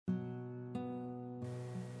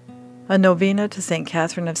A Novena to St.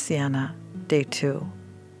 Catherine of Siena, Day 2.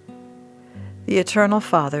 The Eternal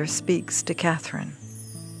Father speaks to Catherine.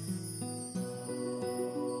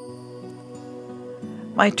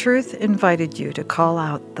 My truth invited you to call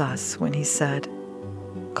out thus when he said,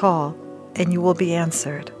 "Call, and you will be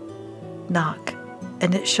answered. Knock,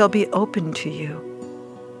 and it shall be opened to you.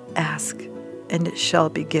 Ask, and it shall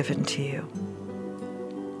be given to you."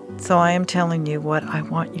 So I am telling you what I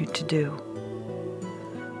want you to do.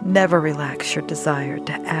 Never relax your desire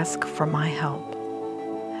to ask for my help.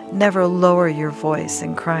 Never lower your voice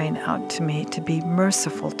in crying out to me to be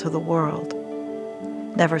merciful to the world.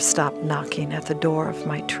 Never stop knocking at the door of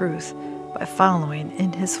my truth by following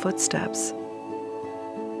in his footsteps.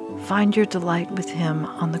 Find your delight with him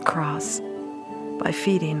on the cross by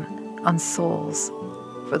feeding on souls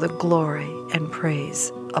for the glory and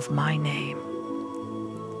praise of my name.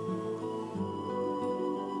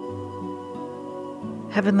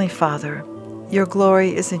 Heavenly Father, your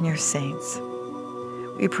glory is in your saints.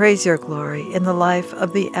 We praise your glory in the life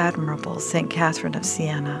of the admirable St. Catherine of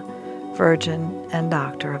Siena, Virgin and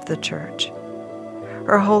Doctor of the Church.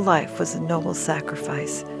 Her whole life was a noble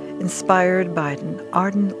sacrifice, inspired by an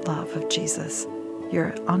ardent love of Jesus,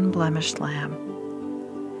 your unblemished Lamb.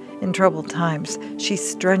 In troubled times, she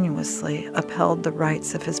strenuously upheld the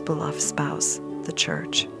rights of his beloved spouse, the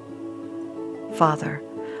Church. Father,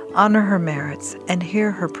 honor her merits and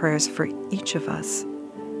hear her prayers for each of us.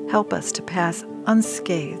 Help us to pass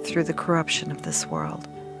unscathed through the corruption of this world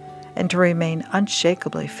and to remain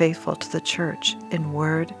unshakably faithful to the Church in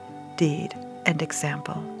word, deed, and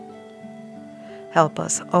example. Help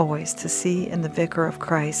us always to see in the Vicar of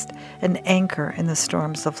Christ an anchor in the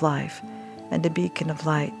storms of life and a beacon of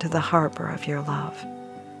light to the harbor of your love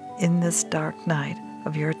in this dark night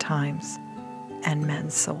of your times and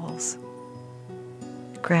men's souls.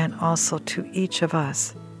 Grant also to each of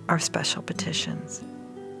us our special petitions.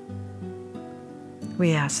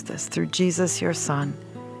 We ask this through Jesus, your Son,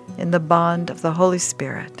 in the bond of the Holy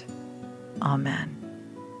Spirit. Amen.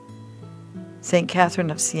 St.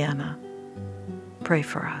 Catherine of Siena, pray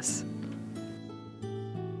for us.